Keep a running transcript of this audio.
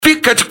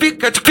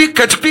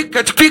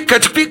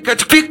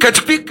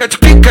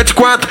fica de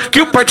quatro,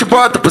 que o pai te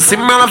bota por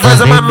cima, ela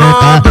faz a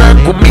manobra.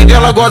 Comigo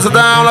ela goza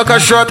da aula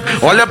caixota,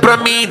 olha pra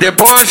mim,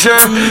 debocha.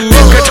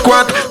 Fica de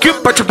quatro, que o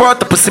pai te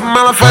bota por cima,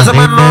 ela faz a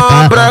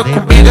manobra.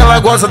 Comigo ela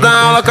goza da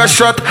aula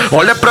caixota,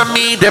 olha pra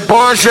mim,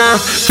 debocha.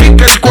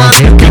 Fica de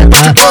quatro, que o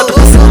pai te bota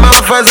por cima,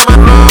 ela faz a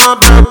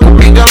manobra.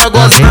 Comigo ela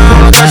goza da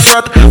aula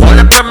caixota,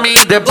 olha pra mim,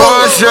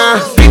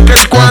 debocha. Fica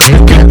de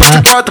quatro, que o pai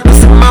te bota por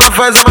cima, ela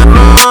faz a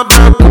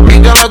manobra.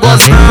 Comigo ela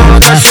goza da aula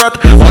caixota,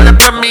 olha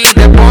pra mim,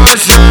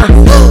 debocha.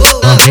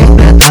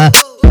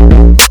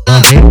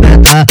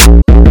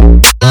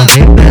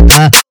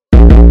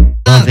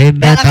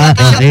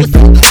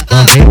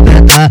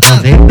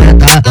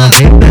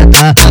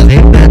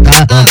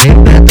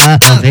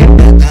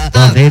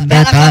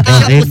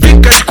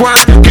 Fica de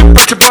quatro, que o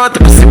pai te bota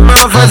por cima,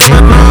 ela faz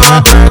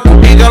manobra.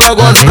 Comigo ela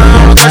gosta da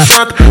aula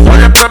caixota,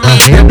 olha pra mim,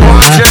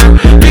 debocha.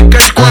 Fica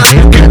de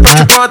quatro, que o pai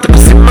te bota por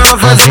cima, ela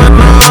faz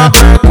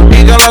manobra.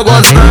 Comigo ela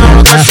gosta da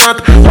aula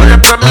caixota, olha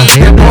pra mim,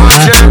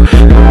 debocha.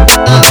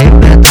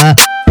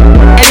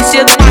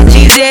 MC do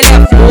Martins, ele é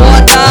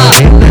foda.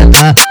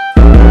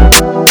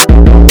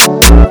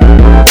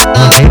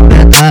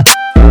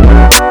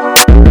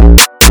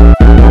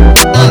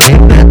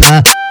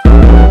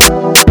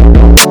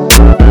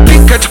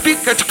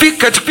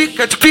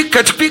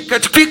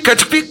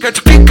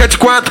 Fica de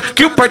quatro,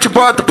 que o pai te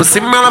bota por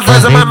cima, ela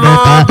faz a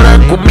manobra.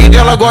 Comigo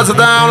ela goza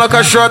da aula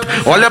caixota,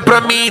 olha pra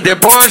mim,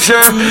 debocha.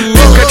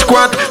 Fica de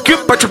quatro, que o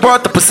pai te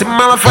bota por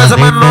cima, ela faz a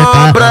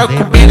manobra.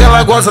 Comigo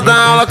ela goza da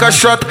aula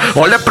caixota,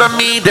 olha pra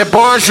mim,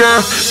 debocha.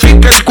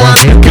 Fica de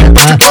quatro, que o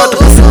pai te bota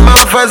por cima,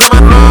 ela faz a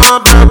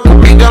manobra.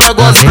 Comigo ela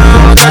goza da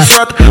aula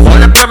caixota,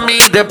 olha pra mim,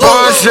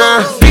 debocha.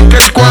 Fica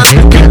de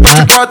quatro, que o pai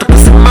te bota por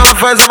cima, ela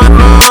faz a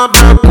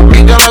manobra.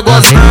 Comigo ela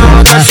goza da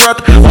aula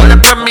caixota, olha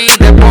pra mim,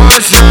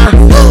 debocha.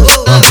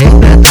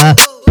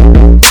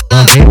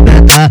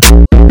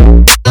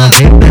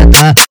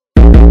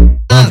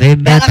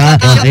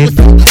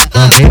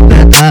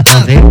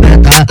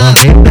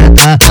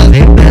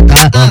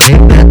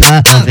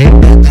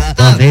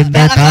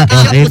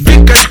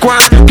 Fica de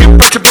quatro, que o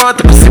pai te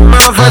bota por cima,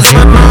 ela faz a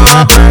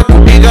manobra.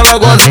 Comigo ela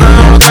goza da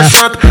aula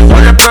caixota,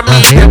 olha pra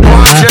mim,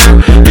 debocha.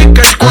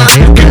 Fica de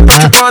quatro, que o pai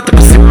te bota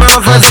por cima,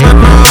 ela faz a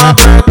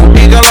manobra.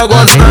 Comigo ela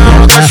goza da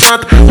aula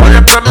caixota,